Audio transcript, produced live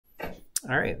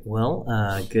All right.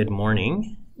 Well, good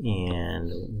morning,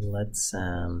 and let's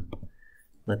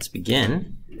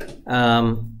begin.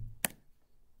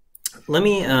 Let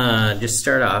me just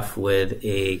start off with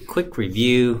a quick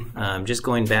review. Just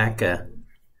going back a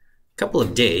couple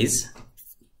of days,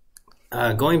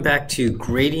 going back to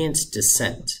gradient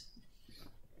descent.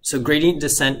 So gradient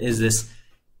descent is this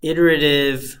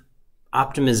iterative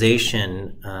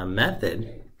optimization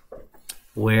method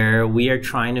where we are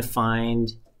trying to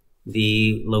find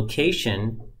the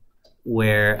location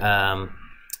where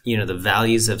the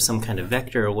values of some kind of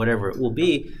vector or whatever it will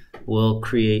be will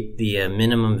create the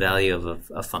minimum value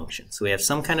of a function. So we have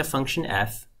some kind of function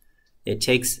f. It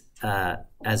takes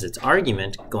as its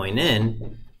argument going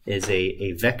in is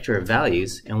a vector of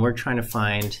values, and we're trying to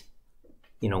find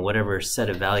whatever set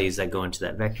of values that go into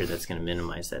that vector that's going to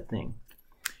minimize that thing.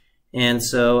 And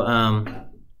so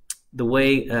the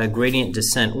way gradient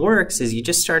descent works is you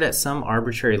just start at some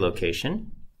arbitrary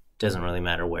location, doesn't really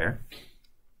matter where,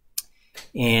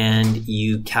 and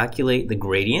you calculate the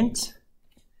gradient,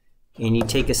 and you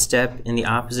take a step in the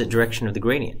opposite direction of the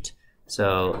gradient.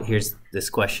 So here's this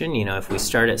question, if we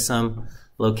start at some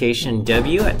location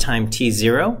w at time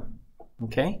t0,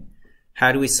 okay,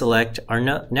 how do we select our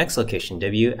next location,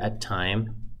 w at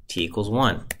time t equals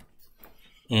 1?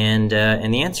 And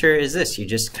the answer is this. You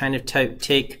just kind of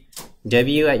take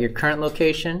w at your current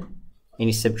location, and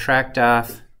you subtract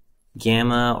off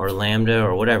gamma or lambda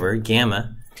or whatever,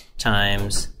 gamma,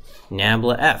 times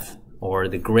nabla f, or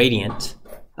the gradient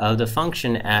of the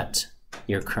function at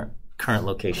your current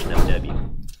location of w.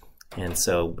 And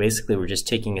so basically we're just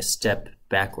taking a step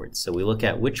backwards. So we look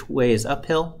at which way is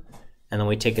uphill, and then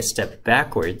we take a step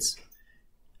backwards,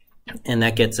 and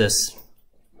that gets us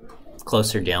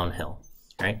closer downhill,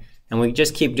 right? And we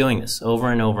just keep doing this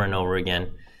over and over and over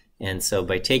again. And so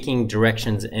by taking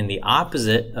directions in the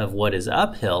opposite of what is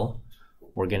uphill,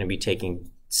 we're going to be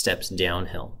taking steps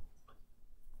downhill.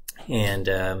 And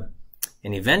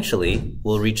eventually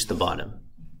we'll reach the bottom,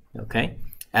 okay?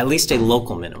 At least a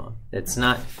local minimum. It's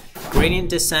not,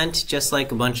 gradient descent, just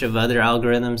like a bunch of other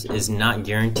algorithms, is not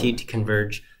guaranteed to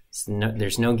converge.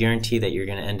 There's no guarantee that you're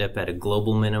going to end up at a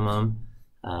global minimum.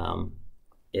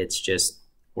 It's just,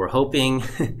 we're hoping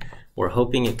we're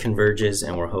hoping it converges,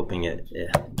 and we're hoping it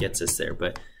gets us there.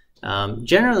 But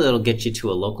generally it'll get you to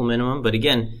a local minimum. But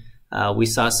again, we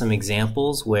saw some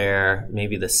examples where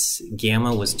maybe the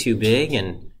gamma was too big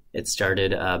and it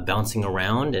started bouncing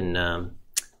around and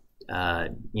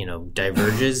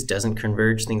diverges, doesn't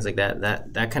converge, things like that.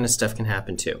 That kind of stuff can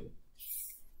happen too.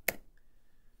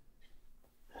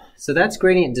 So that's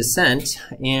gradient descent,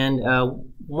 and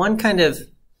one kind of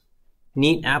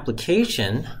neat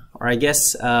application, or I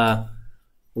guess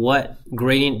what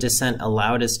gradient descent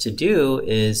allowed us to do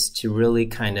is to really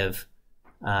kind of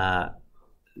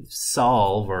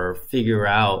solve or figure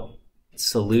out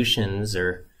solutions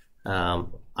or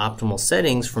optimal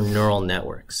settings for neural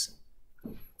networks.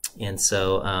 And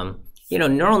so,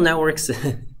 neural networks,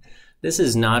 this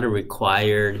is not a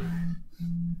required,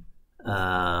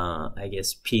 I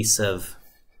guess, piece of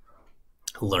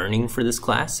learning for this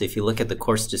class. If you look at the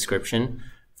course description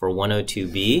for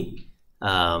 102B,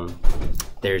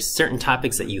 there's certain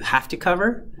topics that you have to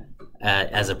cover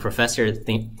as a professor,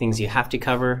 things you have to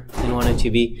cover in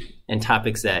 102B, and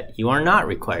topics that you are not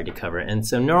required to cover. And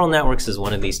so neural networks is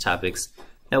one of these topics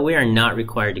that we are not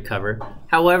required to cover.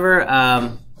 However,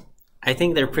 I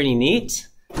think they're pretty neat,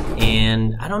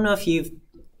 and I don't know if you've,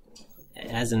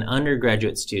 as an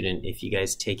undergraduate student, if you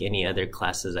guys take any other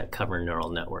classes that cover neural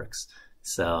networks.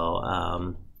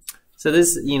 So, so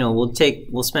this,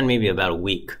 we'll spend maybe about a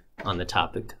week on the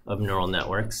topic of neural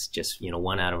networks, just,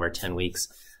 1 out of our 10 weeks.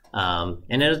 And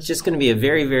it's just going to be a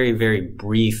very, very, very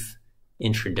brief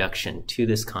introduction to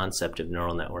this concept of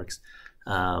neural networks.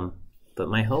 But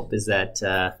my hope is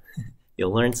that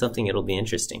you'll learn something, it'll be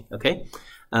interesting, okay?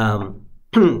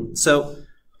 So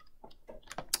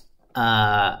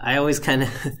I always kind of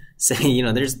say,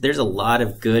 there's a lot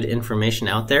of good information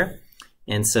out there.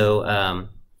 And so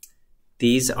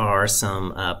these are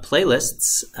some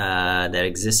playlists that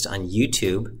exist on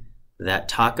YouTube that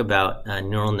talk about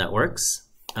neural networks.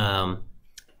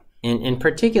 In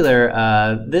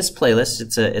particular, this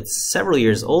playlist, it's several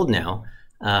years old now,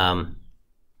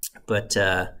 but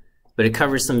it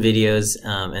covers some videos,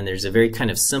 and there's a very kind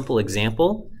of simple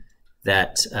example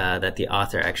that that the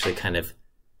author actually kind of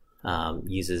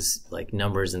uses like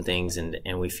numbers and things,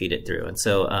 and we feed it through. And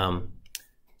so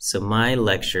so my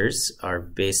lectures are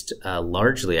based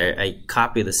largely, I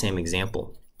copy the same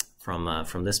example from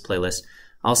this playlist.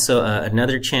 Also,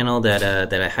 another channel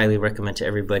that I highly recommend to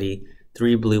everybody,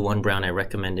 3 Blue 1 Brown. I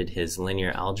recommended his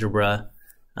linear algebra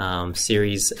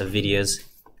series of videos,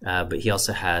 but he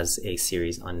also has a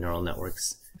series on neural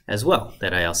networks as well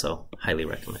that I also highly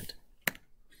recommend.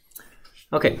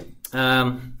 Okay,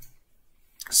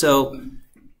 so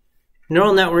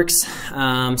neural networks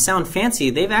sound fancy.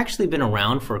 They've actually been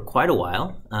around for quite a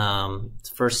while.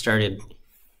 First started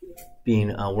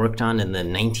being worked on in the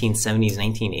 1970s,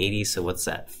 1980s, so what's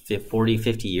that, 40,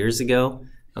 50 years ago,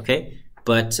 okay?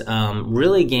 But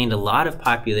really gained a lot of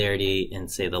popularity in,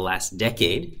 say, the last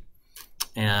decade.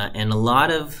 And a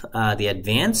lot of the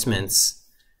advancements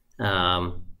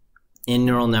in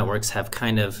neural networks have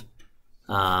kind of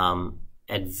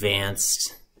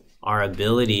advanced our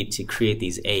ability to create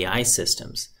these AI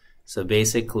systems. So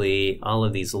basically, all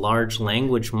of these large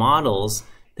language models,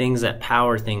 things that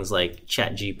power things like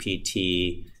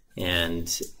ChatGPT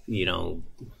and, you know,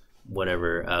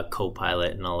 whatever,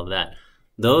 Copilot and all of that,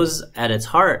 those at its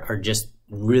heart are just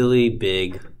really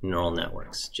big neural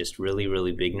networks, just really,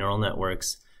 really big neural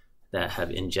networks that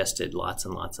have ingested lots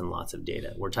and lots and lots of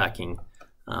data. We're talking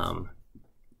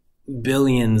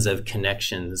billions of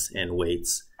connections and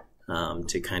weights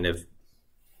to kind of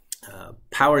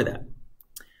power that.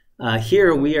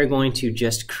 Here we are going to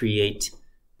just create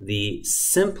the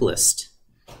simplest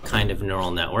kind of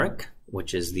neural network,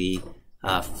 which is the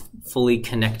fully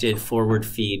connected forward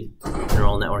feed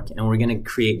neural network, and we're going to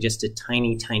create just a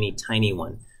tiny, tiny, tiny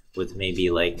one with maybe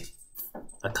like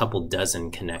a couple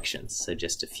dozen connections. So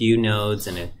just a few nodes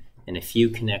and a few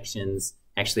connections.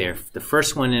 Actually, the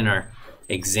first one in our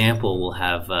example will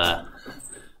have a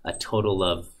total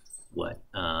of what,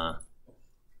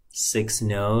 6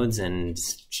 nodes and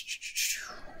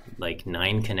like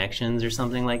 9 connections or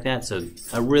something like that. So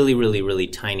a really, really, really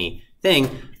tiny thing,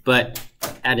 but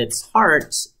at its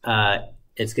heart,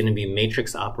 it's going to be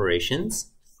matrix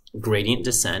operations, gradient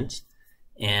descent,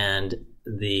 and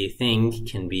the thing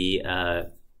can be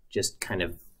just kind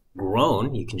of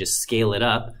grown. You can just scale it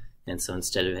up, and so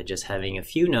instead of just having a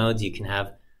few nodes, you can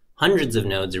have hundreds of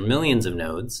nodes or millions of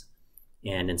nodes,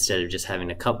 and instead of just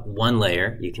having one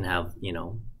layer, you can have, you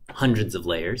know, hundreds of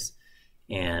layers,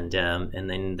 and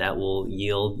then that will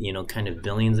yield, you know, kind of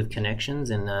billions of connections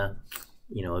and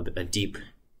you know, a deep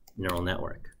neural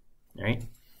network. All right.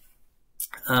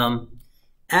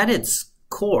 At its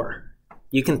core,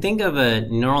 you can think of a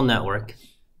neural network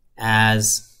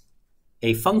as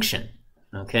a function,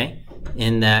 okay?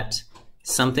 In that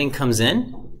something comes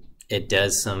in, it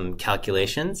does some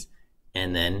calculations,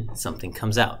 and then something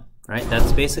comes out, right?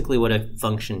 That's basically what a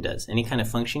function does. Any kind of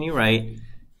function you write,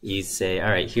 you say, all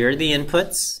right, here are the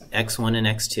inputs, x1 and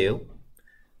x2.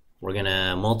 We're going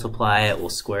to multiply it, we'll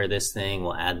square this thing,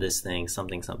 we'll add this thing,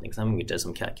 something, something, something. It does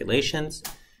some calculations.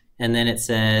 And then it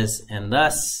says, and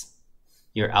thus,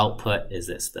 your output is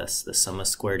this. Thus, the sum of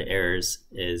squared errors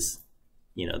is,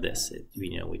 you know, this.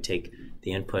 You know, we take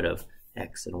the input of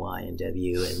x and y and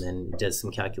w, and then it does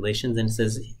some calculations, and it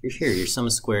says, here, your sum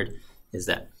of squared is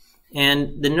that.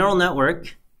 And the neural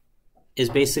network is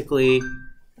basically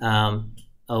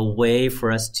a way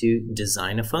for us to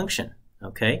design a function,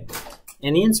 okay?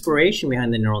 And the inspiration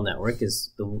behind the neural network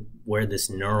is where this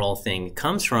neural thing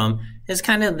comes from, is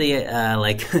kind of the,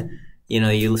 like, you know,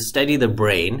 you study the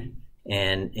brain,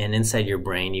 and inside your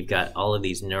brain you've got all of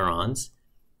these neurons,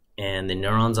 and the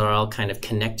neurons are all kind of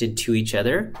connected to each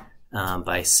other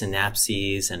by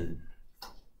synapses and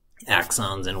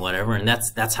axons and whatever, and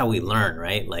that's how we learn,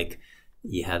 right? Like,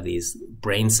 you have these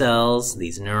brain cells,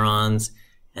 these neurons,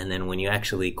 and then when you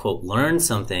actually, quote, learn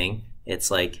something, it's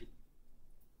like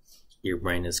your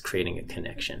brain is creating a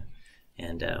connection.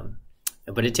 And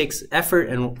but it takes effort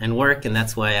and work, and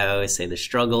that's why I always say the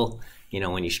struggle, you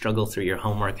know, when you struggle through your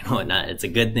homework and whatnot, it's a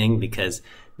good thing, because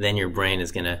then your brain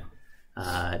is going to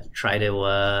try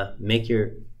to make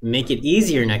it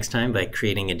easier next time by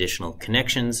creating additional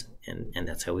connections, and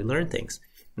that's how we learn things.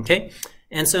 Okay?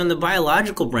 And so in the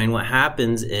biological brain, what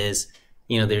happens is,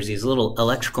 you know, there's these little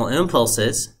electrical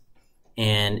impulses,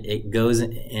 and it goes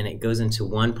into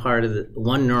one part of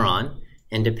one neuron,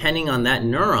 and depending on that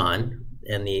neuron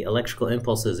and the electrical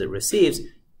impulses it receives,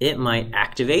 it might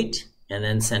activate and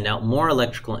then send out more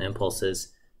electrical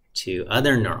impulses to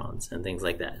other neurons and things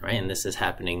like that, right? And this is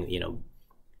happening, you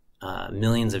know,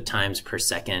 millions of times per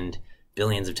second,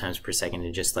 billions of times per second,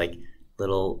 and just like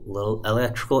little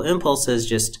electrical impulses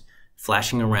just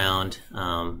flashing around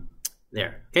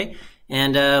there, okay?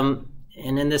 And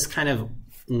in this kind of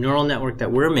neural network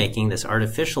that we're making, this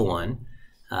artificial one,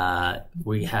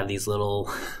 we have these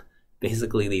little,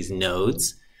 basically these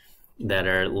nodes that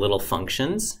are little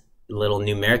functions. Little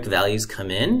numeric values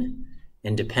come in,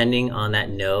 and depending on that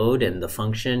node and the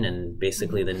function and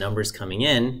basically the numbers coming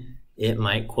in, it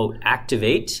might, quote,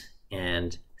 activate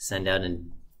and send out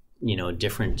you know,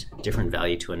 different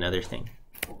value to another thing.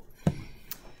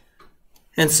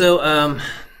 And so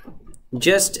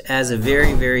just as a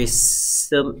very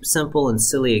simple and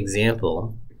silly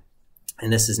example,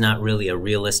 and this is not really a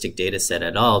realistic data set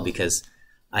at all because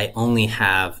I only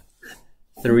have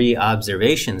 3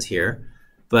 observations here,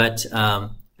 but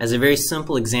as a very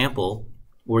simple example,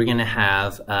 we're going to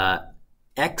have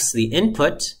X, the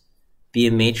input, be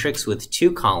a matrix with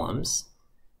 2 columns,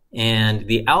 and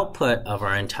the output of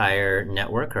our entire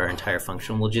network, or our entire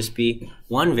function, will just be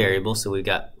 1 variable. So we've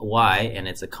got Y, and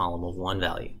it's a column of 1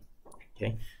 value.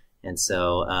 Okay, and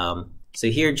so so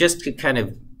here, just to kind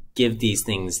of give these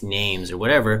things names or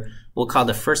whatever, we'll call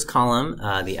the first column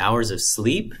the hours of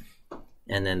sleep,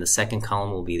 and then the second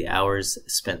column will be the hours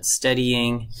spent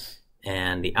studying,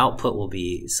 and the output will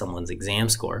be someone's exam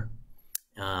score.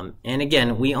 And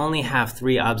again, we only have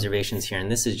 3 observations here,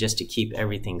 and this is just to keep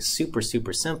everything super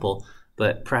simple,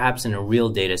 but perhaps in a real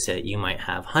data set you might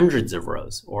have hundreds of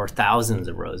rows or thousands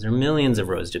of rows or millions of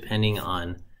rows, depending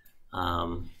on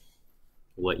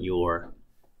what your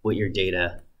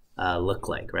data look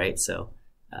like, right? So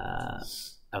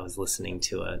I was listening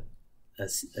to a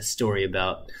story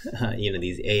about you know,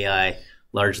 these AI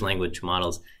large language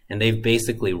models, and they've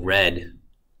basically read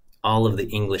all of the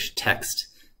English text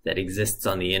that exists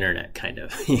on the internet, kind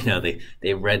of. You know,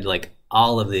 they read like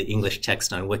all of the English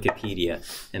text on Wikipedia,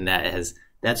 and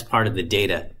that's part of the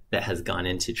data that has gone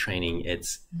into training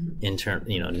its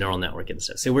you know, neural network and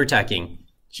stuff. So we're talking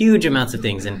huge amounts of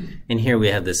things, and here we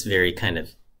have this very kind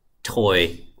of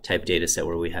toy type data set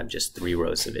where we have just 3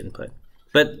 rows of input,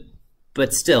 but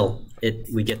still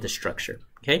we get the structure.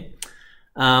 Okay,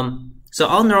 so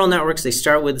all neural networks, they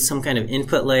start with some kind of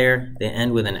input layer, they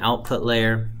end with an output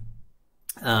layer.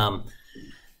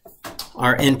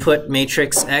 Our input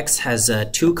matrix X has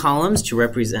 2 columns to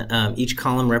represent, each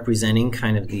column representing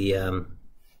kind of the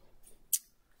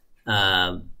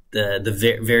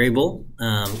variable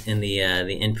in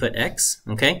the input X.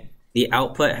 Okay, the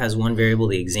output has 1 variable,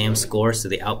 the exam score, so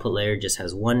the output layer just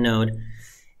has 1 node.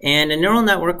 And a neural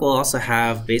network will also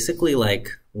have basically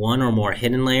like 1 or more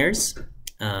hidden layers.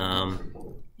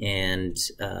 And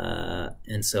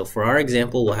so for our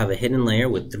example, we'll have a hidden layer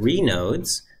with 3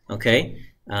 nodes, okay?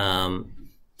 And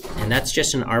that's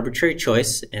just an arbitrary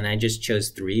choice, and I just chose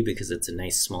 3 because it's a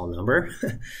nice small number.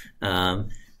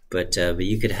 But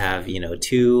you could have, you know,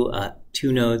 2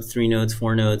 nodes, 3 nodes,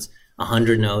 4 nodes,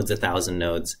 100 nodes, 1,000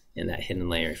 nodes in that hidden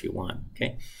layer if you want,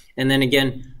 okay? And then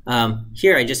again,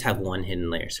 here I just have 1 hidden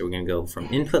layer. So we're going to go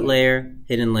from input layer,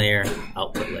 hidden layer,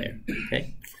 output layer,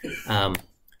 okay?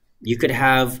 You could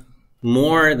have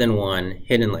more than 1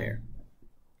 hidden layer.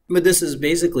 But this is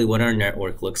basically what our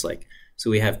network looks like. So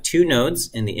we have 2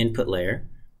 nodes in the input layer,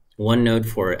 1 node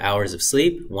for hours of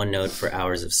sleep, 1 node for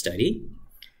hours of study,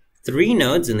 3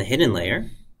 nodes in the hidden layer,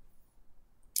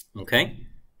 okay?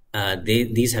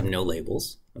 These have no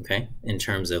labels, okay, in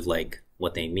terms of like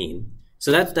what they mean.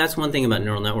 So that's one thing about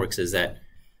neural networks, is that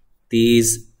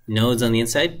these nodes on the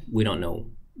inside, we don't know.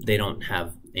 They don't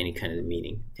have any kind of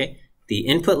meaning, okay? The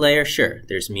input layer, sure,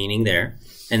 there's meaning there.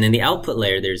 And then the output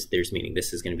layer, there's meaning.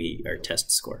 This is going to be our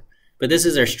test score. But this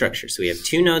is our structure. So we have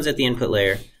 2 nodes at the input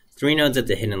layer, 3 nodes at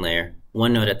the hidden layer,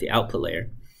 1 node at the output layer.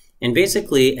 And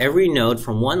basically, every node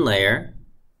from one layer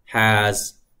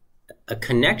has a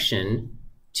connection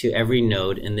to every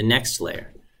node in the next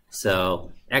layer.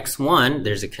 So X1,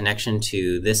 there's a connection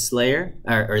to this layer,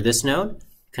 or this node,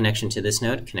 connection to this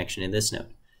node, connection to this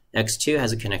node. X2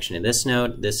 has a connection to this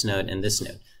node, and this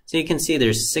node. So you can see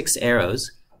there's 6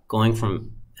 arrows going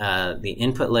from the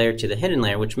input layer to the hidden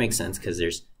layer, which makes sense because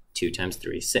there's 2 times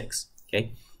 3, 6.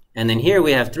 Okay, and then here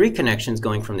we have 3 connections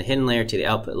going from the hidden layer to the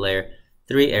output layer,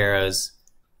 3 arrows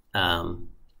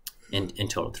in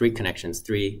total. 3 connections,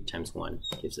 3 times 1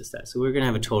 gives us that. So we're going to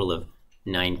have a total of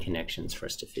 9 connections for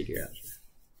us to figure out here.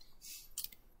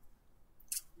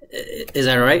 Is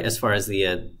that all right as far as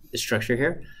the structure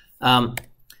here?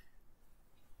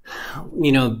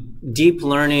 You know, deep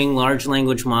learning, large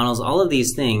language models, all of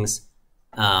these things,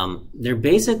 they're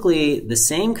basically the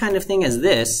same kind of thing as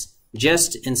this,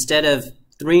 just instead of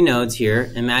 3 nodes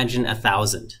here, imagine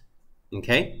 1,000,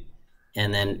 okay?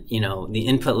 And then, you know, the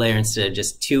input layer, instead of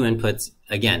just 2 inputs,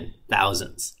 again,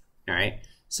 thousands, all right?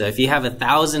 So if you have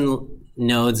 1,000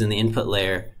 nodes in the input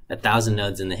layer, 1,000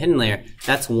 nodes in the hidden layer,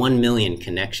 that's 1,000,000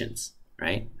 connections,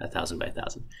 right? 1,000 by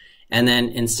 1,000. And then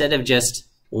instead of just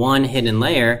 1 hidden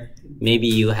layer, maybe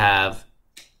you have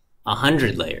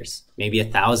 100 layers, maybe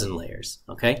 1,000 layers,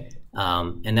 okay?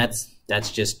 And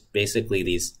that's just basically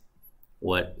these,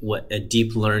 what a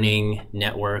deep learning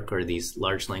network or these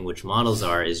large language models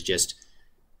are, is just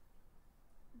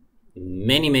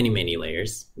many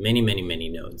layers, many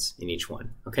nodes in each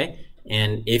one, okay?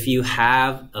 And if you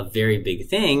have a very big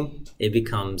thing, it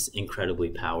becomes incredibly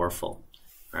powerful,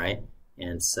 all right?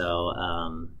 And so,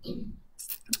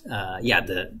 yeah,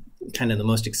 the kind of the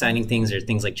most exciting things are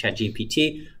things like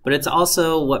ChatGPT, but it's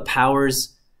also what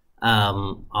powers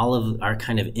all of our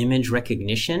kind of image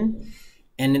recognition.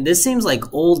 And this seems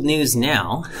like old news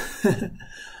now,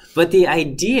 but the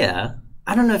idea,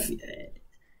 I don't know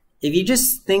if you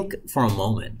just think for a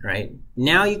moment, right?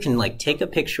 Now you can like take a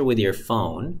picture with your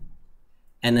phone,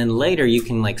 and then later you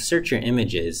can like search your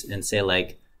images and say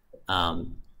like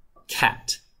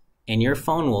cat, and your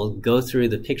phone will go through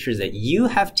the pictures that you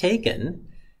have taken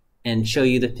and show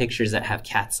you the pictures that have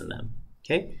cats in them,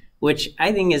 okay? Which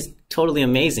I think is totally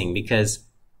amazing, because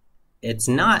it's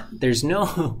not, there's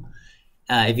no,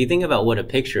 if you think about what a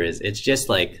picture is, it's just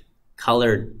like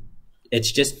colored,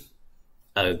 it's just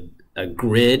a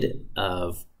grid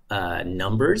of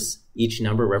numbers. Each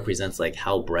number represents like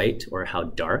how bright or how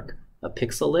dark a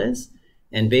pixel is.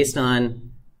 And based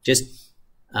on just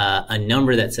a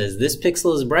number that says this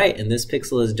pixel is bright and this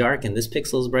pixel is dark and this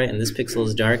pixel is bright and this pixel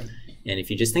is dark, and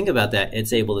if you just think about that,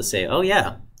 it's able to say, oh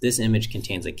yeah, this image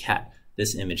contains a cat.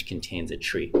 This image contains a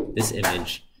tree. This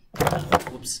image,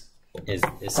 whoops, is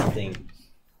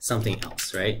something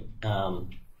else, right?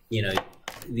 You know,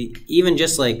 even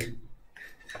just like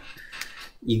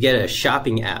you get a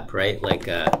shopping app, right? Like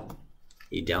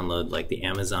you download like the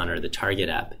Amazon or the Target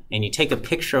app, and you take a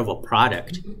picture of a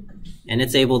product, and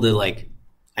it's able to like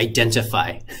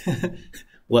identify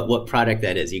what product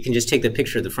that is. You can just take the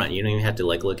picture of the front. You don't even have to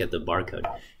like look at the barcode,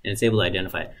 and it's able to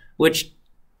identify it. Which,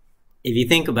 if you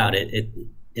think about it,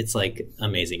 it's like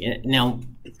amazing. Now,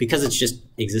 because it's just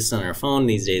exists on our phone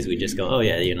these days, we just go, oh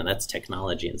yeah, you know, that's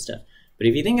technology and stuff. But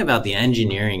if you think about the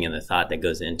engineering and the thought that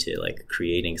goes into like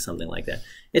creating something like that,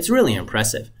 it's really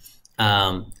impressive.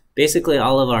 Basically,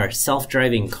 all of our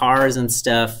self-driving cars and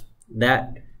stuff,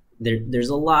 that there's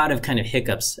a lot of kind of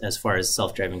hiccups as far as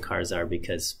self-driving cars are,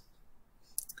 because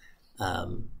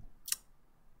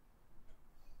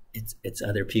it's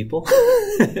other people.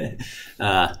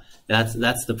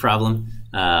 That's the problem.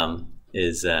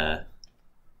 Is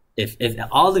if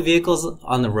all the vehicles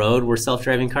on the road were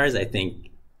self-driving cars, I think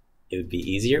it would be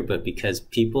easier. But because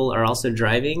people are also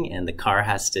driving, and the car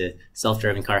has to,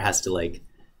 self-driving car has to like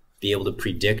be able to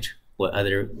predict what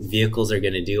other vehicles are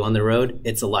going to do on the road,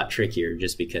 it's a lot trickier,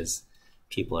 just because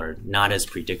people are not as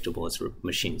predictable as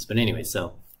machines. But anyway,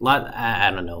 so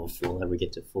I don't know if we'll ever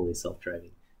get to fully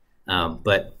self-driving,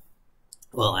 but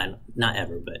well, not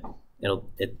ever, but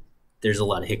there's a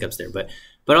lot of hiccups there. But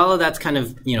all of that's kind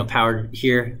of, you know, powered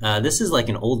here. This is like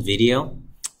an old video.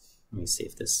 Let me see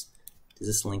if does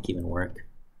this link even work?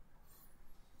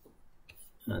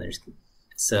 Oh,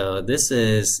 so this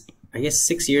is, I guess,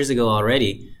 6 years ago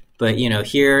already. But you know,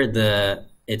 here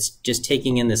it's just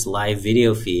taking in this live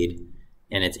video feed,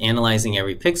 and it's analyzing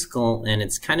every pixel, and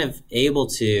it's kind of able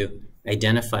to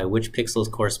identify which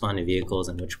pixels correspond to vehicles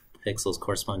and which pixels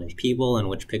correspond to people, and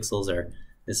which pixels are,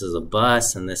 this is a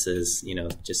bus and this is, you know,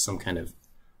 just some kind of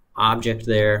object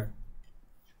there.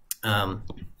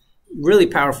 Really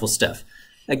powerful stuff.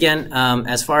 Again,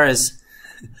 as far as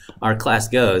our class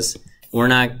goes, we're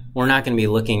not going to be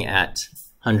looking at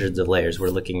hundreds of layers. We're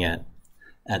looking at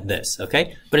this,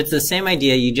 okay? But it's the same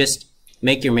idea. You just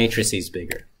make your matrices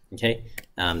bigger, okay?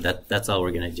 That's all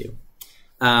we're going to do.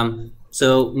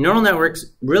 So neural networks,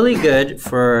 really good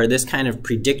for this kind of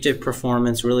predictive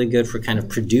performance, really good for kind of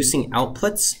producing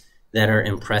outputs that are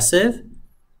impressive,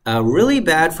 really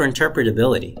bad for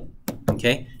interpretability,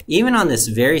 okay? Even on this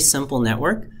very simple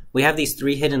network, we have these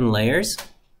 3 hidden layers,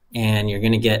 and you're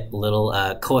going to get little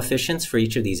coefficients for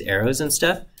each of these arrows and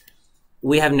stuff.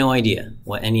 We have no idea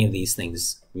what any of these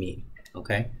things mean,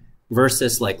 okay?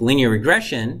 Versus like linear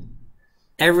regression,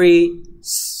 every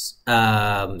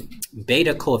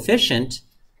beta coefficient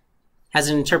has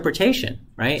an interpretation,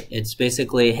 right? It's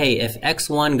basically, hey, if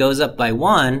x1 goes up by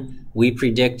 1, we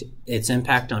predict its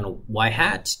impact on y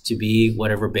hat to be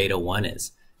whatever beta 1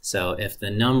 is. So if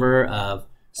the number of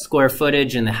square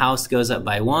footage in the house goes up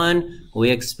by 1,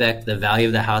 we expect the value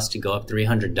of the house to go up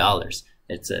 $300.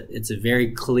 It's a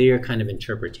very clear kind of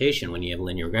interpretation when you have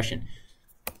linear regression.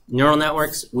 Neural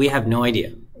networks, we have no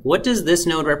idea. What does this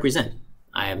node represent?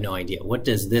 I have no idea. What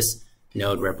does this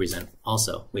node represent?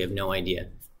 Also, we have no idea.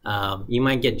 You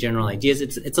might get general ideas.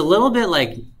 It's a little bit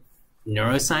like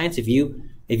neuroscience. If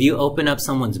you open up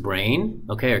someone's brain,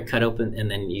 okay, or cut open,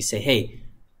 and then you say, hey,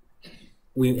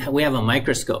 we have a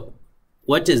microscope.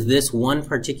 What does this one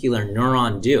particular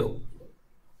neuron do?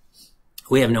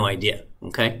 We have no idea,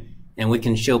 okay? and we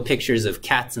can show pictures of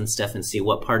cats and stuff and see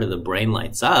what part of the brain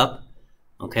lights up,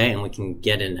 okay, and we can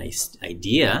get a nice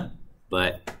idea.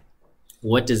 But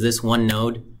what does this one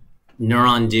node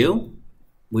neuron do?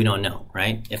 We don't know,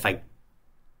 right? If I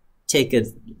take a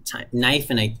knife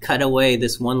and I cut away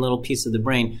this one little piece of the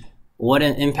brain, what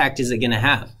an impact is it going to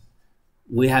have?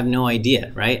 We have no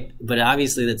idea, right? But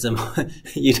obviously that's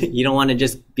you don't want to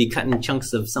just be cutting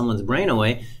chunks of someone's brain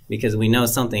away, because we know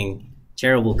something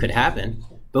terrible could happen.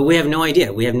 But we have no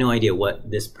idea. We have no idea what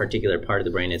this particular part of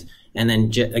the brain is. And then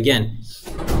again,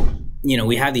 you know,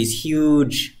 we have these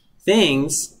huge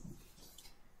things,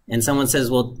 and someone says,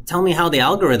 well, tell me how the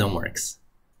algorithm works.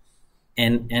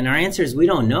 And our answer is, we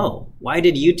don't know. Why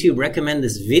did YouTube recommend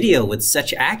this video with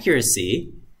such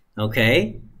accuracy?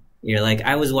 Okay, you're like,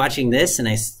 I was watching this and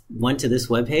I went to this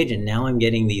webpage and now I'm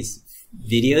getting these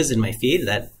videos in my feed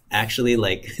that actually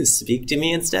like speak to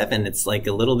me and stuff, and it's like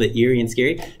a little bit eerie and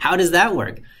scary. How does that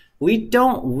work? We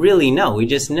don't really know. We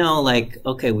just know, like,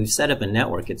 okay, we've set up a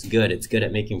network. It's good. It's good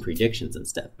at making predictions and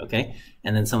stuff, okay?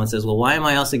 And then someone says, well, why am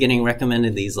I also getting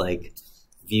recommended these like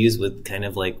views with kind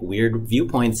of like weird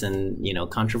viewpoints and, you know,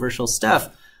 controversial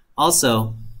stuff?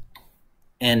 Also,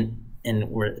 and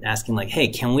we're asking like, hey,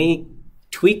 can we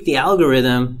tweak the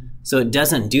algorithm so it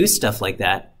doesn't do stuff like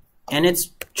that? And it's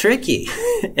tricky.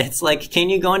 It's like, can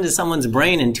you go into someone's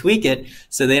brain and tweak it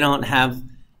so they don't have,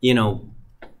 you know,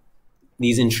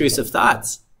 these intrusive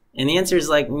thoughts? And the answer is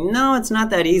like, no, it's not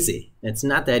that easy. It's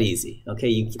not that easy.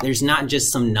 Okay, there's not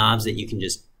just some knobs that you can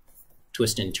just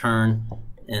twist and turn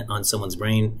on someone's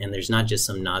brain, and there's not just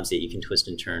some knobs that you can twist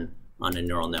and turn on a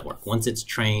neural network. Once it's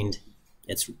trained,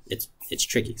 it's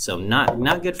tricky. So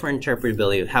not good for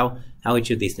interpretability of how each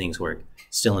of these things work.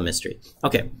 Still a mystery.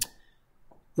 Okay,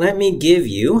 let me give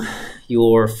you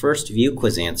your first view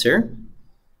quiz answer.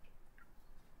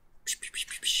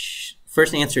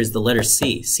 First answer is the letter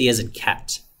C. C as in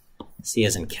cat. C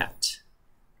as in cat.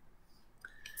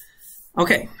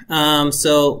 Okay,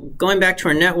 so going back to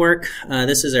our network,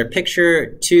 this is our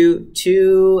picture. Two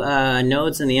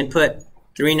nodes in the input,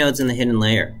 3 nodes in the hidden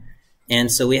layer.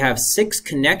 And so we have 6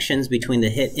 connections between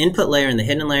the input layer and the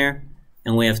hidden layer,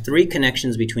 and we have 3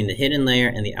 connections between the hidden layer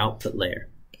and the output layer,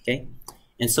 okay?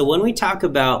 And so when we talk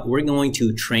about we're going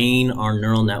to train our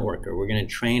neural network, or we're going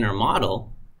to train our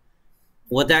model,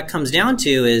 what that comes down to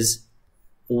is,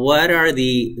 what are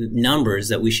the numbers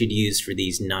that we should use for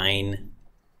these 9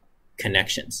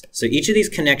 connections? So each of these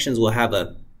connections will have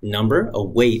a number, a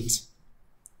weight,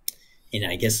 and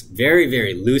I guess very,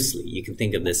 very loosely, you can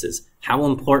think of this as how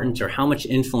important or how much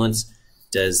influence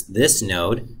does this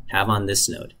node have on this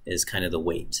node is kind of the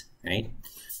weight, right?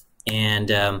 And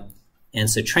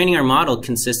so training our model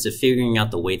consists of figuring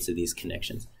out the weights of these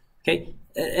connections, okay?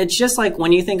 It's just like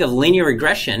when you think of linear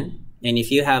regression, and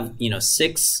if you have, you know,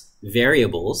 6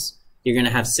 variables, you're going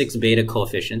to have 6 beta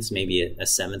coefficients, maybe a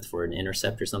 7th for an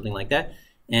intercept or something like that.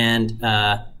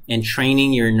 And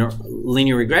training your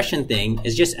linear regression thing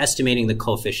is just estimating the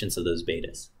coefficients of those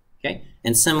betas, okay?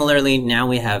 And similarly, now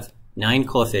we have 9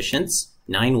 coefficients,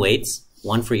 9 weights,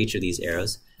 1 for each of these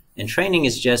arrows. And training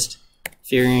is just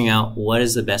figuring out what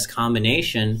is the best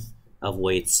combination of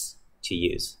weights to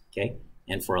use, okay?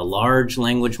 And for a large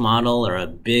language model or a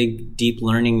big deep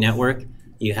learning network,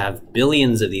 you have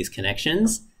billions of these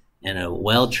connections, and a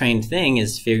well-trained thing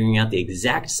is figuring out the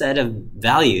exact set of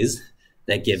values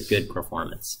that give good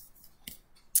performance.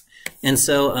 And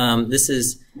so this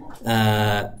is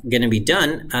going to be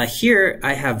done. Here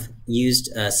I have used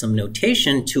some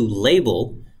notation to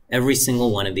label every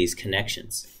single one of these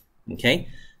connections, okay?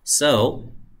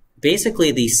 So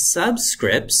basically the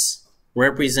subscripts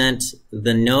represent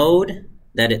the node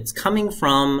that it's coming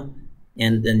from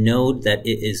and the node that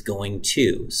it is going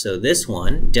to. So this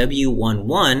one,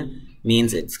 W11,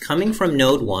 means it's coming from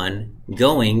node 1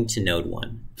 going to node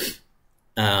 1.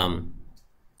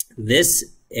 This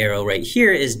arrow right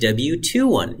here is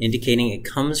W21, indicating it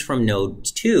comes from node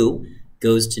 2,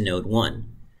 goes to node 1.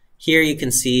 Here you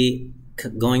can see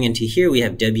going into here we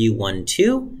have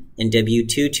W12 and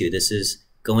W22. This is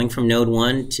going from node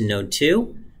 1 to node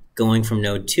 2, going from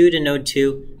node 2 to node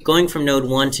 2, going from node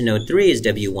 1 to node 3 is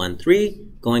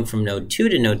W13, going from node 2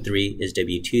 to node 3 is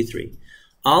W23.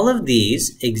 All of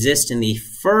these exist in the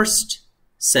first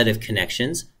set of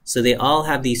connections, so they all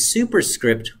have the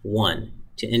superscript 1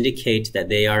 to indicate that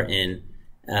they are in,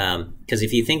 because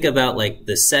if you think about like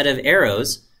the set of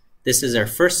arrows, this is our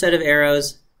first set of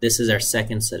arrows, this is our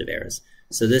second set of arrows.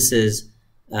 So this is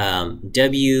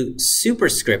W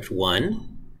superscript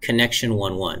 1, connection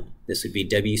 1, 1. This would be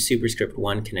W superscript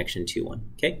 1, connection 2,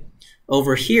 1, okay?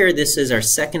 Over here, this is our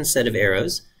second set of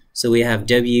arrows. So we have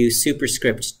W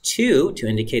superscript 2 to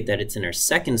indicate that it's in our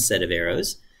second set of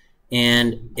arrows.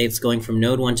 And it's going from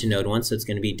node 1 to node 1, so it's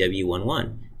going to be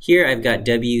W11. Here I've got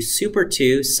W super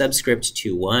 2 subscript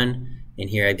 21, and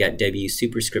here I've got W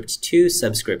superscript 2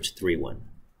 subscript 31.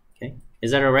 Okay,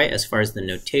 is that all right as far as the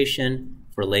notation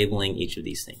for labeling each of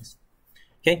these things?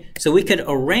 Okay, so we could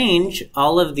arrange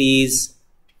all of these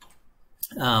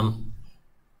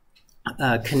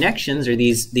connections, or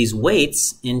these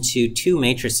weights, into two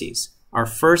matrices. Our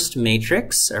first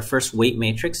matrix, our first weight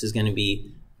matrix, is going to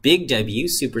be big W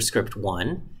superscript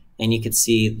 1, and you can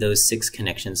see those 6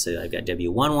 connections. So I've got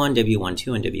W11,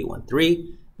 W12, and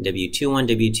W13, W21,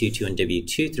 W22, and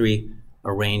W23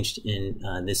 arranged in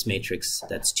this matrix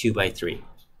that's 2 by 3.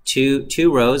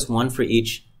 Two rows, one for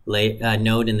each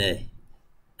node in the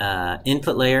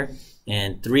input layer,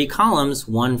 and 3 columns,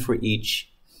 one for each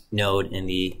node in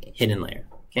the hidden layer.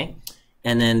 Okay,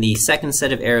 and then the second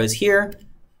set of arrows here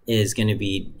is going to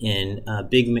be in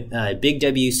big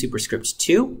W superscript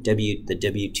 2, the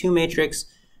W2 matrix,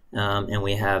 and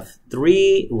we have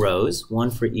 3 rows,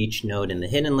 one for each node in the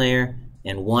hidden layer,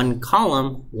 and 1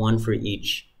 column, one for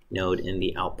each node in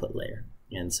the output layer.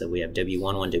 And so we have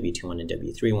W11, W21, and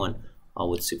W31, all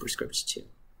with superscript 2.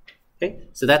 Okay,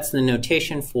 so that's the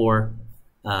notation for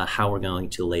how we're going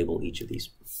to label each of these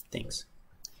things.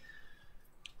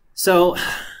 So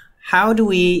how do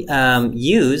we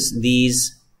use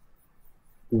these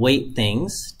weight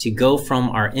things to go from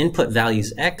our input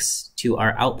values X to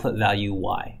our output value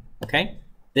Y? Okay,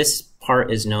 this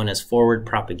part is known as forward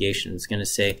propagation. It's going to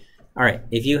say, all right,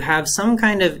 if you have some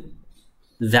kind of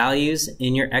values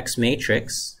in your X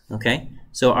matrix, okay,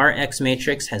 so our X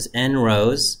matrix has n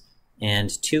rows and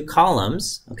 2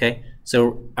 columns, okay,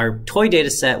 so our toy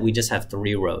data set, we just have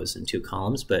 3 rows and 2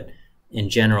 columns, but in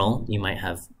general, you might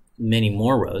have many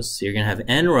more rows. So you're going to have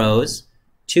n rows,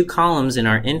 2 columns in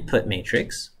our input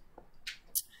matrix.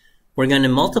 We're going to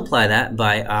multiply that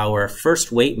by our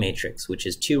first weight matrix, which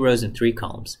is 2 rows and 3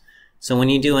 columns. So when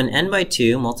you do an n by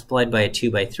 2 multiplied by a 2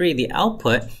 by 3, the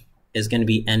output is going to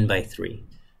be n by 3.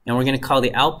 And we're going to call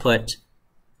the output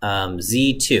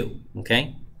Z2,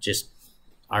 okay? Just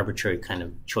arbitrary kind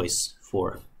of choice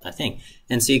for a thing.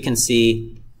 And so you can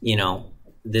see, you know,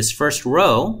 this first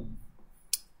row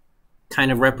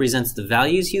kind of represents the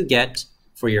values you get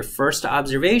for your first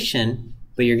observation,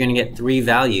 but you're going to get 3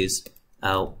 values,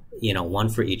 you know, 1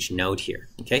 for each node here.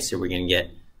 Okay, so we're going to get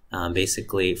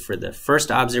basically for the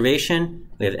first observation,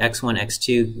 we have x1,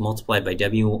 x2 multiplied by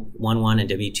w11 and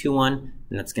w21,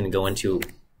 and that's going to go into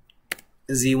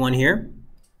z1 here.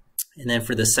 And then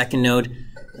for the second node,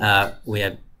 we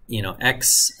have, you know,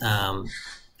 x1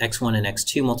 and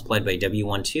x2 multiplied by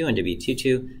w12 and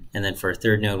w22, and then for our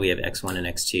third node, we have x1 and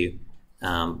x2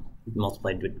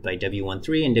 multiplied by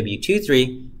w13 and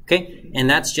w23. Okay, and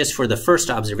that's just for the first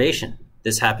observation.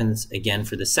 This happens again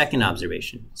for the second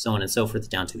observation, so on and so forth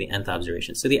down to the nth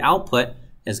observation. So the output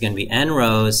is going to be n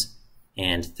rows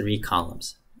and 3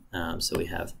 columns. So we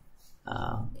have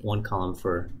 1 column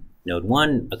for node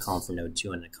 1, a column for node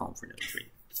 2, and a column for node 3.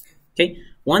 Okay,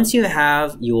 once you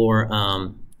have your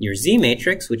Z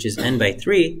matrix, which is n by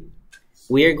 3,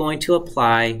 we are going to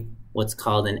apply what's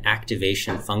called an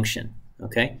activation function.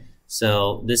 Okay,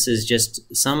 so this is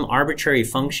just some arbitrary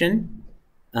function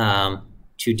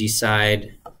to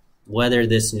decide whether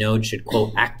this node should,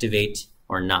 quote, activate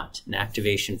or not, an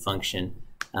activation function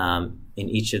in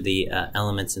each of the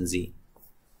elements in Z.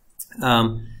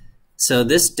 So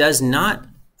this does not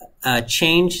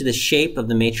change the shape of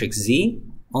the matrix Z,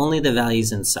 only the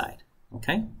values inside.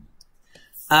 Okay.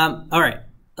 All right.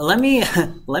 Let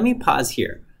me pause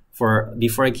here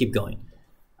before I keep going.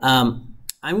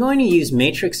 I'm going to use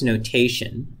matrix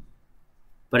notation,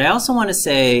 but I also want to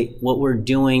say what we're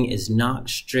doing is not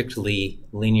strictly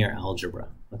linear algebra.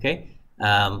 Okay.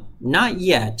 Not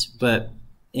yet, but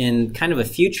in kind of a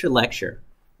future lecture,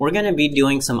 we're going to be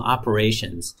doing some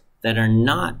operations that are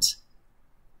not.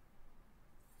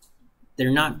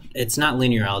 It's not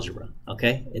linear algebra,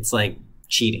 okay? It's like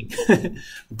cheating.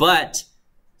 But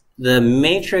the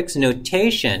matrix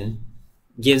notation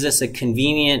gives us a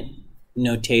convenient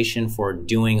notation for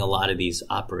doing a lot of these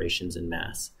operations in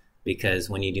math. Because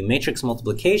when you do matrix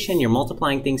multiplication, you're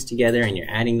multiplying things together and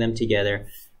you're adding them together.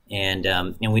 And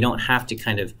we don't have to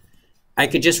kind of, I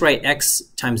could just write x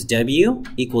times w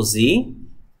equals z.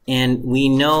 And we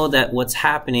know that what's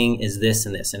happening is this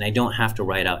and this, and I don't have to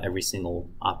write out every single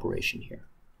operation here,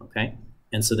 okay?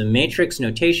 And so the matrix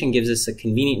notation gives us a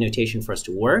convenient notation for us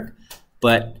to work,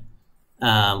 but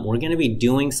we're going to be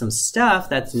doing some stuff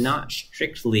that's not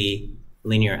strictly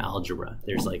linear algebra.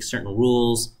 There's like certain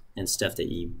rules and stuff that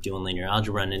you do in linear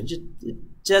algebra, and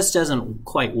just doesn't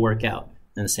quite work out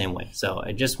in the same way. So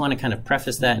I just want to kind of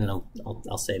preface that, and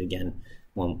I'll say it again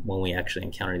when we actually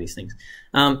encounter these things.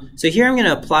 So here I'm going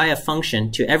to apply a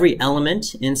function to every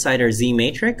element inside our Z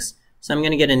matrix. So I'm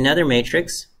going to get another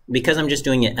matrix. Because I'm just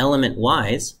doing it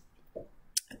element-wise,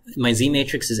 my Z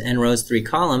matrix is n rows, 3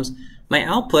 columns. My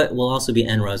output will also be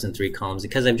n rows and 3 columns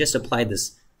because I've just applied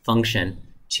this function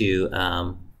to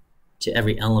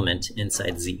every element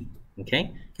inside Z.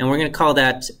 Okay, and we're going to call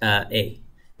that A.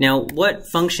 Now, what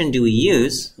function do we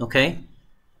use? Okay,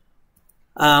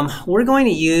 we're going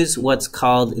to use what's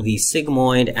called the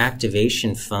sigmoid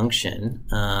activation function.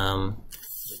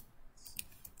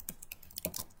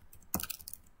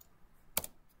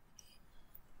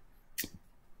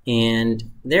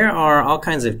 And there are all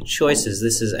kinds of choices.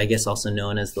 This is, I guess, also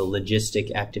known as the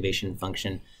logistic activation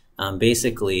function.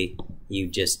 Basically, you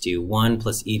just do 1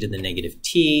 plus e to the negative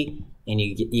t, and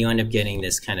you end up getting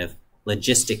this kind of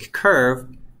logistic curve,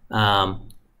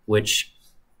 which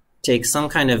takes some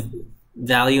kind of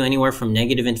value anywhere from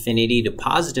negative infinity to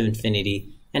positive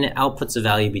infinity, and it outputs a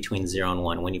value between 0 and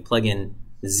 1. When you plug in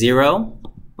 0,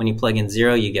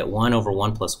 you get 1 over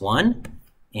 1 plus 1.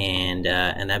 And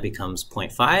that becomes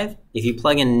 0.5. If you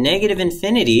plug in negative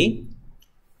infinity,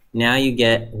 now you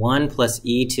get 1 plus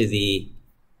e to the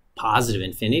positive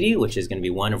infinity, which is going to be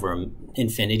 1 over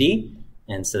infinity.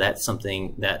 And so that's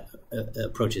something that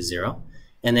approaches 0.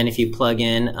 And then if you plug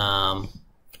in,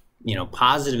 you know,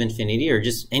 positive infinity, or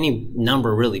just any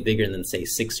number really bigger than, say,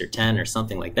 6 or 10 or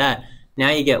something like that, now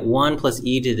you get 1 plus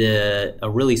e to a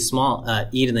really small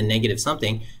e to the negative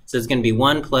something. So it's going to be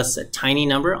 1 plus a tiny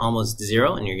number, almost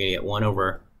 0, and you're going to get 1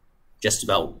 over just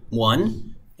about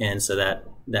 1. And so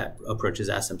that approaches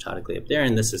asymptotically up there,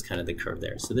 and this is kind of the curve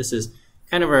there. So this is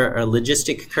kind of a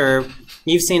logistic curve.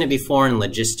 You've seen it before in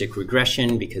logistic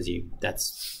regression, because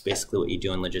that's basically what you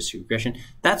do in logistic regression.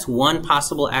 That's one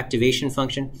possible activation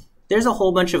function. There's a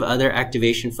whole bunch of other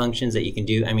activation functions that you can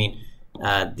do. I mean,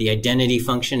 the identity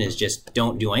function is just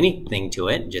don't do anything to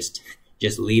it, just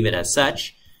leave it as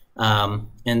such.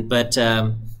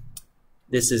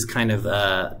 This is kind of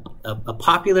a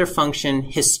popular function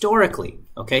historically.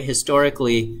 Okay,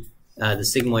 historically, the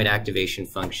sigmoid activation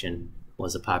function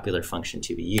was a popular function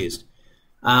to be used.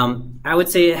 I would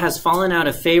say it has fallen out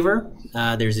of favor.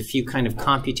 There's a few kind of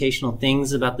computational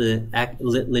things about the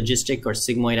logistic or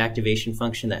sigmoid activation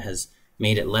function that has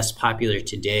made it less popular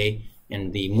today.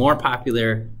 And the more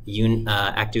popular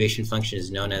activation function is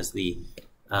known as the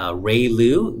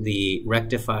ReLU, the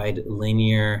rectified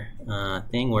linear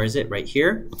thing. Where is it? Right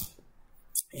here.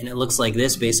 And it looks like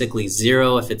this, basically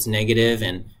 0 if it's negative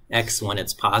and x when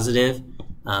it's positive.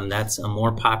 That's a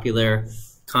more popular,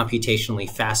 computationally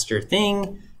faster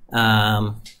thing,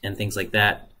 and things like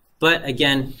that. But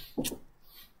again,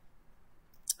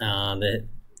 the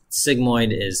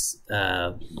sigmoid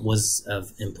was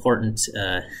of important,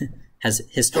 has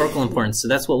historical importance, so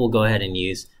that's what we'll go ahead and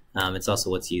use. It's also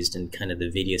what's used in kind of the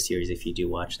video series if you do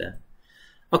watch that.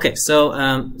 Okay,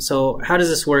 so so how does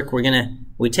this work?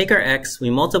 We take our x, we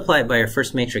multiply it by our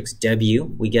first matrix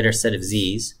W, we get our set of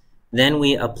z's. Then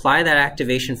we apply that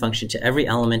activation function to every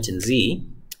element in Z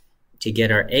to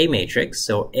get our A matrix.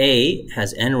 So A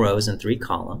has n rows and 3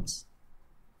 columns.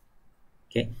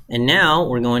 Okay, and now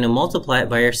we're going to multiply it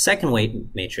by our second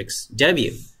weight matrix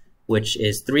W, which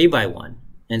is 3 by 1.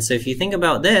 And so if you think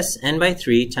about this, n by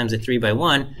 3 times a 3 by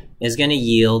 1 is going to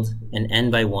yield an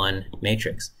n by 1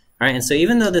 matrix. All right, and so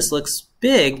even though this looks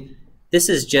big, this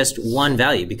is just one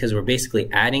value because we're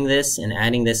basically adding this and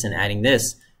adding this and adding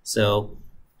this. So,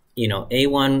 you know,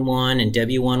 A11 and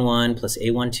W11 plus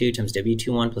A12 times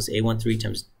W21 plus A13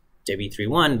 times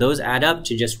W31, those add up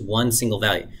to just one single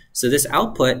value. So this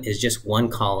output is just one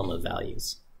column of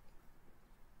values.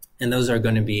 And those are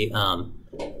going to be,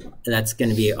 that's going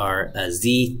to be our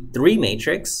Z3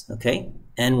 matrix, okay?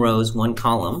 N rows, 1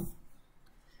 column.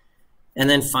 And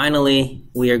then finally,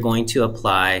 we are going to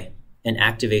apply an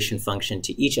activation function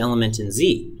to each element in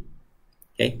Z,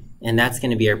 okay? And that's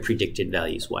going to be our predicted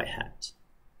values, y hat.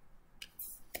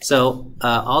 So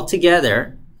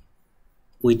altogether,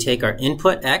 we take our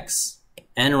input x,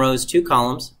 n rows, 2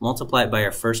 columns, multiply it by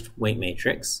our first weight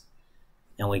matrix,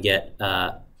 and we get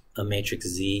a matrix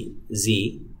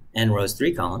Z, n rows,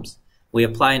 3 columns. We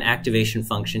apply an activation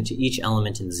function to each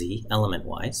element in Z,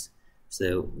 element-wise.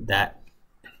 So that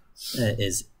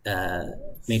is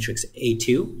matrix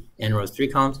A2, n rows, 3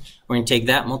 columns. We're going to take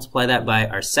that, multiply that by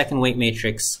our second weight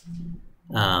matrix,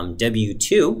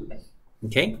 W2,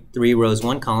 okay, 3 rows,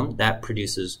 1 column. That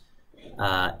produces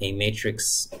a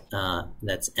matrix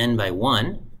that's n by 1,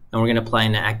 and we're going to apply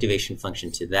an activation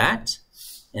function to that.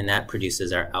 and that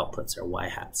produces our outputs, our y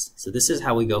hats. So this is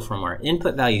how we go from our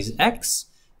input values x,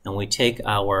 and we take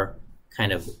our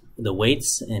kind of the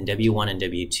weights in W1 and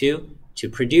W2 to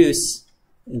produce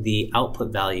the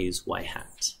output values y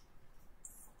hat.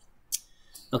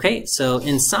 Okay, so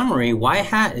in summary, y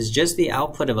hat is just the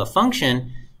output of a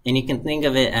function, and you can think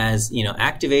of it as, you know,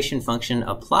 activation function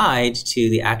applied to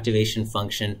the activation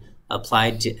function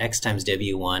applied to x times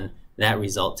W1, that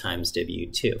result times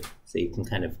W2. So you can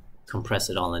kind of compress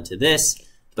it all into this,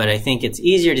 but I think it's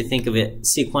easier to think of it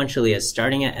sequentially as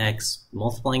starting at x,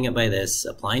 multiplying it by this,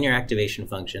 applying your activation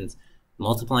functions,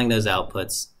 multiplying those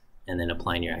outputs, and then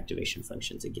applying your activation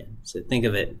functions again. So think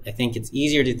of it, I think it's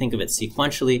easier to think of it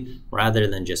sequentially rather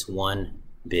than just one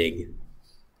big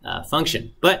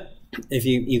function. But if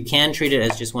you can treat it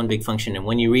as just one big function, and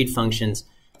when you read functions,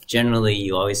 generally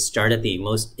you always start at the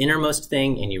innermost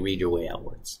thing and you read your way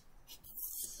outwards.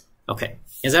 Okay,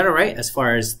 is that all right as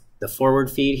far as the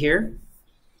forward feed here?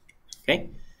 Okay.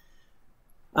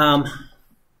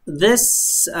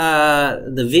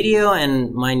 The video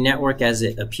and my network as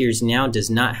it appears now does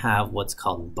not have what's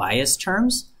called bias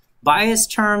terms. Bias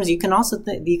terms, you can also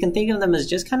you can think of them as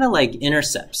just kind of like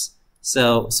intercepts.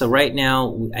 So right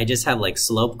now I just have like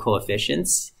slope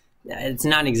coefficients. It's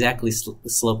not exactly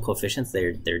slope coefficients,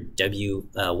 they're W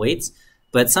weights,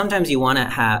 but sometimes you want to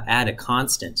add a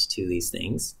constant to these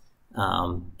things,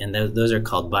 and those are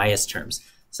called bias terms.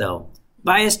 So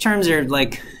bias terms are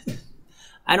like,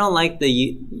 I don't like the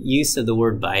use of the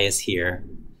word bias here,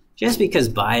 just because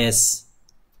bias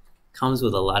comes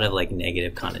with a lot of like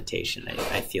negative connotation.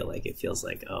 I feel like it feels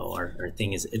like, oh, our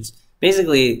thing is, it's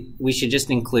basically, we should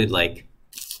just include like,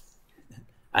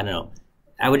 I don't know,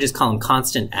 I would just call them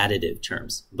constant additive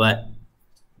terms, but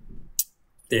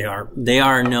they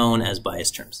are known as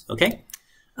bias terms, okay?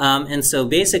 And so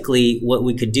basically what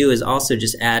we could do is also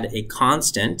just add a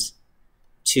constant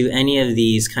to any of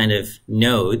these kind of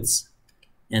nodes,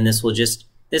 and this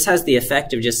has the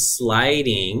effect of just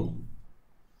sliding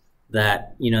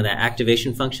that, you know, that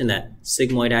activation function, that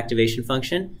sigmoid activation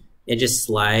function, it just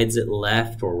slides it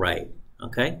left or right,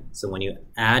 okay? So when you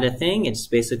add a thing, it's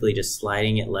basically just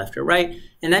sliding it left or right,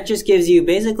 and that just gives you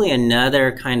basically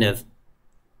another kind of,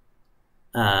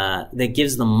 that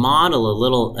gives the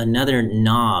model another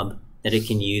knob that it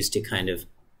can use to kind of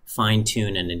fine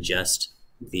tune and adjust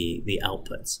the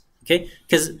outputs, okay?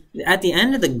 Because at the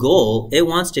end of the goal, it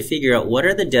wants to figure out what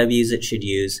are the W's it should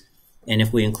use, and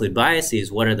if we include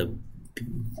biases, what are the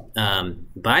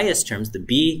bias terms, the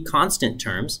B constant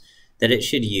terms that it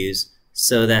should use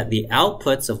so that the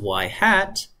outputs of y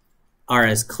hat are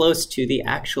as close to the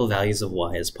actual values of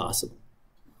y as possible.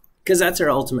 Because that's our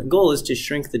ultimate goal, is to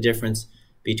shrink the difference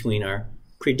between our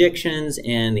predictions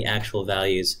and the actual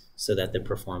values so that the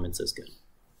performance is good.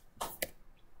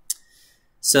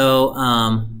 So,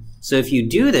 so if you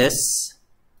do this,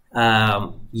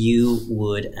 you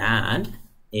would add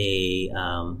a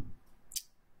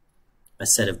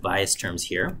set of bias terms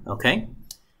here, okay?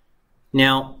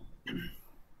 Now,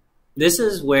 this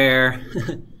is where,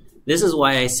 this is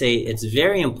why I say it's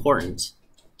very important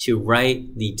to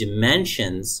write the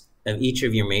dimensions of each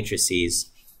of your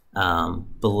matrices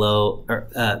below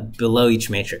each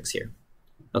matrix here.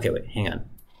 Okay, wait, hang on.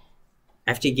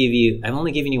 I have to give you, I've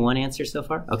only given you one answer so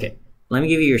far? Okay, let me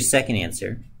give you your second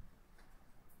answer.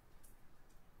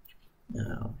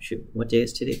 Oh, shoot, what day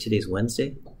is today? Today's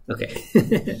Wednesday? Okay.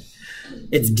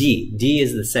 It's D. D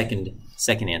is the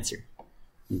second answer.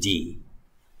 D.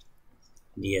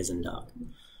 D as in dog.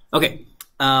 Okay.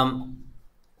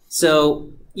 So,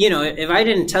 you know, if I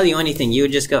didn't tell you anything, you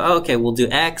would just go, oh, okay, we'll do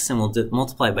X and we'll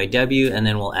multiply by W and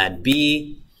then we'll add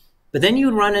B. But then you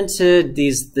would run into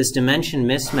this dimension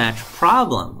mismatch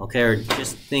problem, okay, or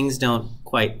just things don't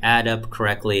quite add up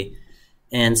correctly.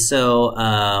 And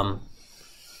so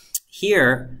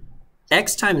here,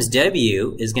 X times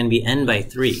W is going to be N by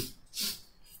 3.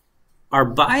 Our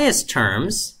bias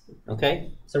terms,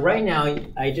 okay, so right now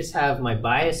I just have my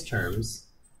bias terms,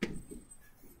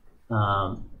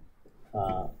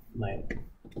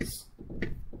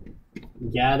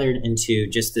 gathered into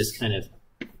just this kind of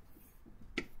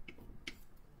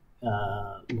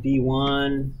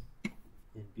B1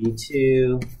 and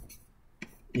B2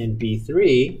 and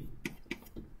B3,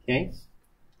 okay?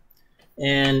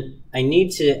 And I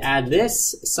need to add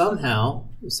this somehow.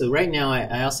 So right now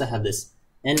I also have this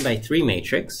N by 3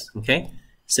 matrix, okay?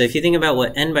 So if you think about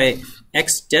what N by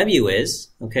XW is,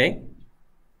 okay,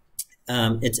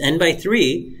 it's N by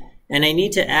 3, and I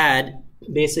need to add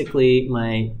basically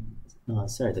my, oh,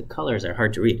 sorry, the colors are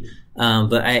hard to read,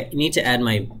 but I need to add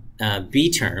my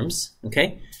B terms,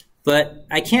 okay? But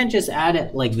I can't just add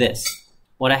it like this.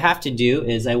 what I have to do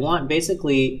is I want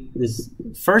basically this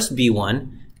first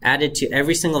B1 added to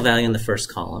every single value in the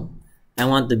first column. I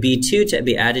want the B2 to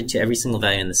be added to every single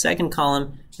value in the second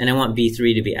column, and I want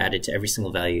B3 to be added to every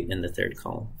single value in the third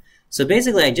column. So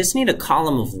basically, I just need a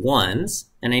column of 1s,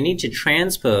 and I need to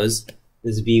transpose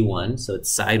this B1, so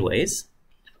it's sideways,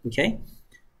 okay?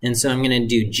 And so I'm going to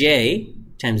do J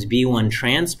times B1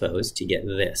 transpose to get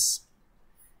this.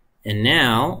 And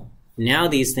now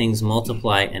these things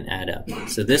multiply and add up.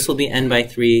 So this will be n by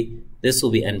 3, this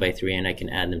will be n by 3, and I can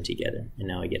add them together. And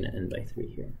now I get an n by 3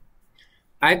 here.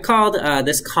 I called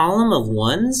this column of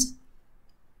 1s,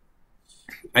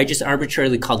 I just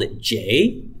arbitrarily called it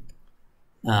J.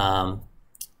 That's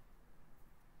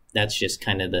just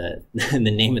kind of the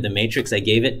name of the matrix. I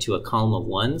gave it to a column of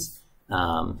 1s.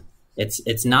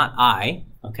 It's not I,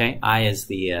 okay? I is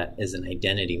an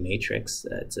identity matrix.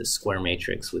 It's a square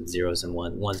matrix with zeros and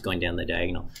ones going down the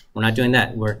diagonal. We're not doing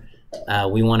that.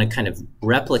 We want to kind of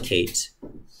replicate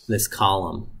this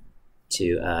column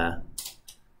to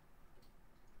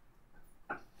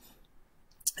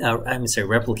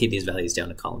replicate these values down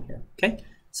a column here. Okay,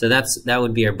 so that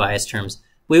would be our bias terms.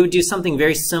 We would do something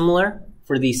very similar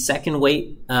for the second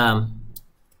weight, in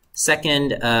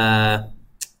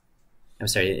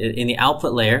the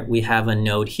output layer, we have a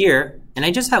node here, and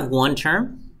I just have one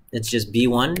term. It's just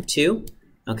B1, 2,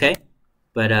 okay?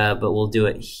 But we'll do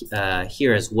it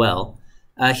here as well.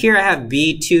 Here I have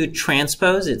B2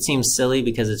 transpose. It seems silly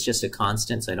because it's just a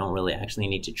constant, so I don't really actually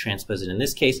need to transpose it in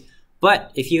this case.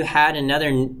 But if you had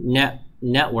another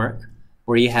network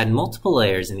where you had multiple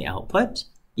layers in the output,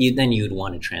 then you would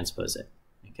want to transpose it.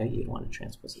 Okay, you'd want to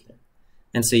transpose it there.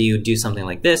 And so you would do something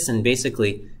like this, and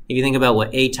basically, if you think about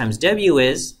what A times W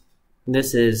is,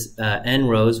 this is n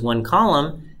rows, 1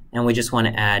 column, and we just want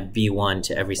to add B1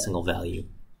 to every single value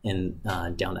in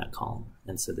down that column.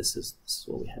 And so this is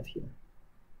what we have here.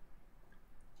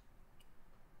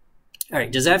 All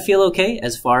right, does that feel okay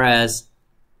as far as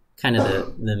kind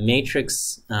of the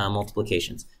matrix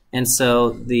multiplications? And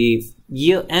so the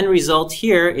end result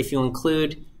here, if you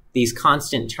include these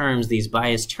constant terms, these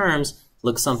bias terms,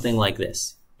 looks something like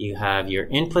this. You have your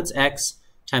inputs X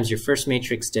times your first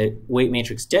matrix, weight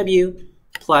matrix W,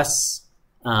 plus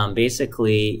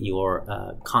basically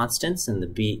your constants in the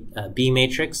B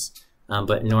matrix.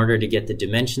 But in order to get the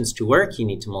dimensions to work, you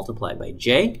need to multiply by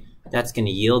J. That's going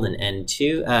to yield an n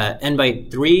by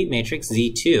 3 matrix,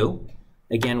 Z2.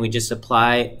 Again, we just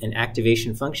apply an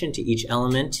activation function to each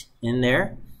element in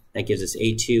there. That gives us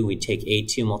A2. We take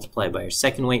A2 multiplied by our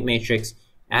second weight matrix,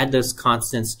 add those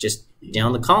constants just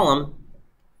down the column.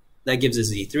 That gives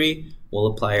us Z3. We'll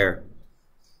apply our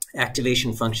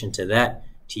activation function to that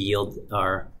to yield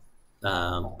our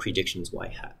predictions Y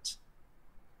hat.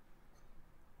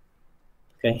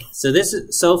 Okay, so this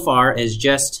so far is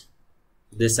just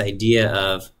this idea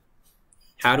of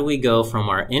how do we go from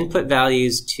our input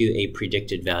values to a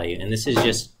predicted value. And this is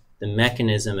just the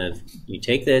mechanism of you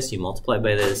take this, you multiply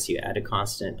by this, you add a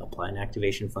constant, apply an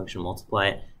activation function, multiply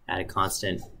it, add a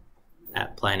constant,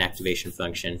 apply an activation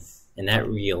function, and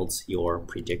that yields your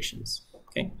predictions.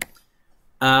 Okay.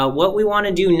 What we want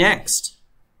to do next,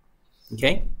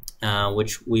 okay,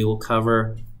 which we will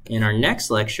cover in our next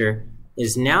lecture,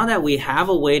 is now that we have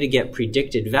a way to get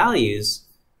predicted values,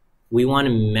 we want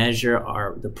to measure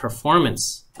the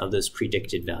performance of those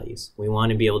predicted values. We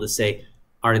want to be able to say,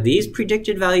 are these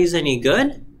predicted values any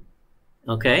good?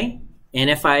 Okay, and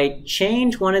if I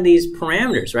change one of these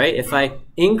parameters, right, if I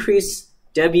increase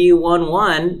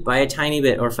W11 by a tiny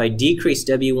bit, or if I decrease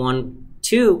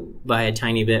W12 by a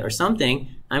tiny bit or something,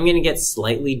 I'm going to get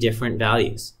slightly different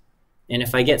values. And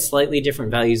if I get slightly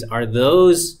different values, are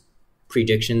those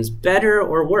predictions better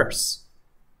or worse?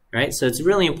 Right? So it's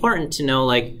really important to know,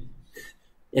 like,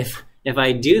 if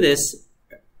I do this,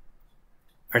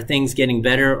 are things getting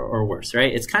better or worse,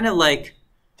 right? It's kind of like,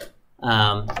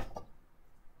 I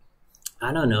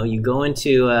don't know, you go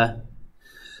into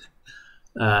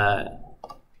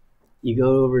you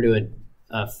go over to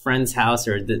a friend's house,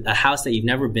 or a house that you've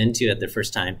never been to at the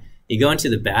first time. You go into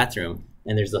the bathroom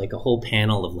and there's like a whole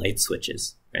panel of light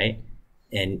switches, right?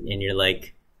 And you're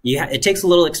like, it takes a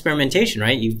little experimentation,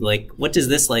 right? You like, what does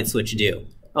this light switch do?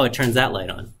 Oh, it turns that light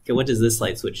on. Okay, what does this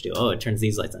light switch do? Oh, it turns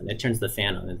these lights on. It turns the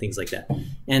fan on, and things like that.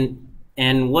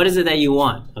 And what is it that you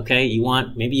want? Okay,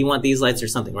 maybe you want these lights or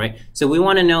something, right? So we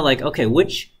want to know, like, okay,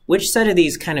 which set of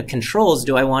these kind of controls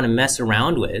do I want to mess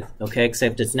around with? Okay,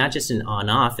 except it's not just an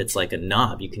on-off, it's like a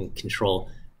knob. You can control,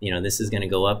 this is going to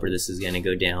go up or this is going to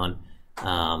go down.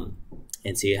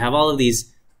 And so you have all of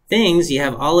these things, you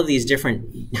have all of these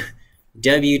different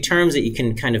W terms that you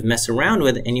can kind of mess around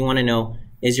with, and you want to know,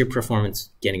 is your performance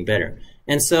getting better?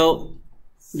 And so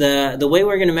the way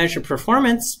we're going to measure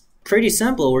performance, pretty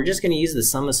simple. We're just going to use the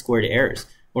sum of squared errors.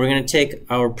 We're going to take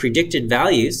our predicted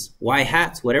values, y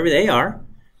hats, whatever they are,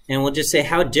 and we'll just say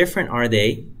how different are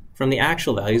they from the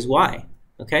actual values y.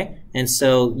 Okay? And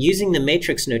so using the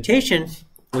matrix notation,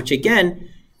 which again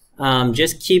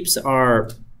just keeps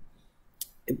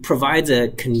it provides a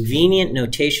convenient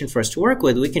notation for us to work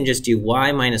with, we can just do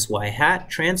y minus y hat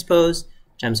transpose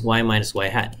times y minus y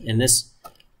hat. And this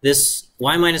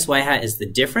y minus y hat is the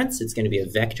difference. It's going to be a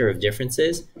vector of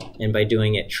differences. And by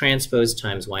doing it transpose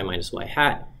times y minus y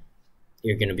hat,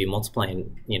 you're going to be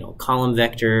multiplying, a column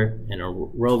vector and a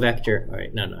row vector. All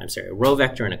right, a row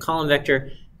vector and a column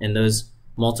vector. And those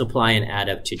multiply and add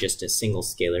up to just a single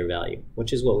scalar value,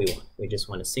 which is what we want. We just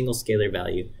want a single scalar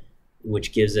value,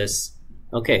 which gives us,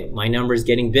 okay, my number is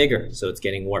getting bigger, so it's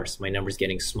getting worse. My number is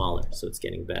getting smaller, so it's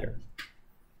getting better.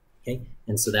 Okay,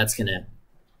 and so that's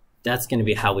gonna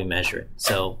be how we measure it.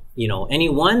 So, any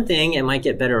one thing, it might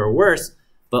get better or worse,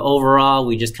 but overall,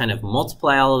 we just kind of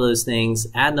multiply all of those things,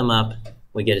 add them up,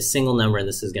 we get a single number, and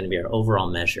this is going to be our overall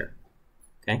measure.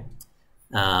 Okay,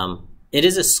 it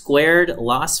is a squared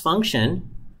loss function.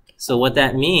 So what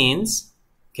that means,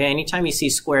 okay, anytime you see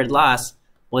squared loss,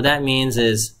 what that means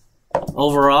is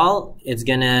overall, it's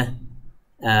going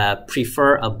to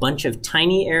prefer a bunch of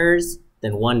tiny errors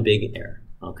than one big error.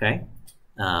 Okay,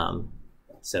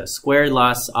 so squared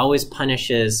loss always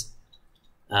punishes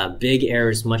big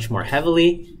errors much more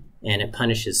heavily, and it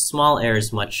punishes small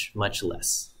errors much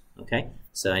less. Okay,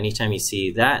 so anytime you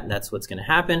see that, that's what's going to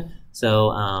happen.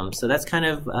 So so that's kind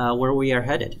of where we are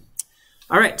headed.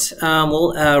 All right,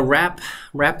 we'll wrap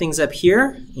things up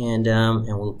here, and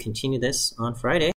we'll continue this on Friday.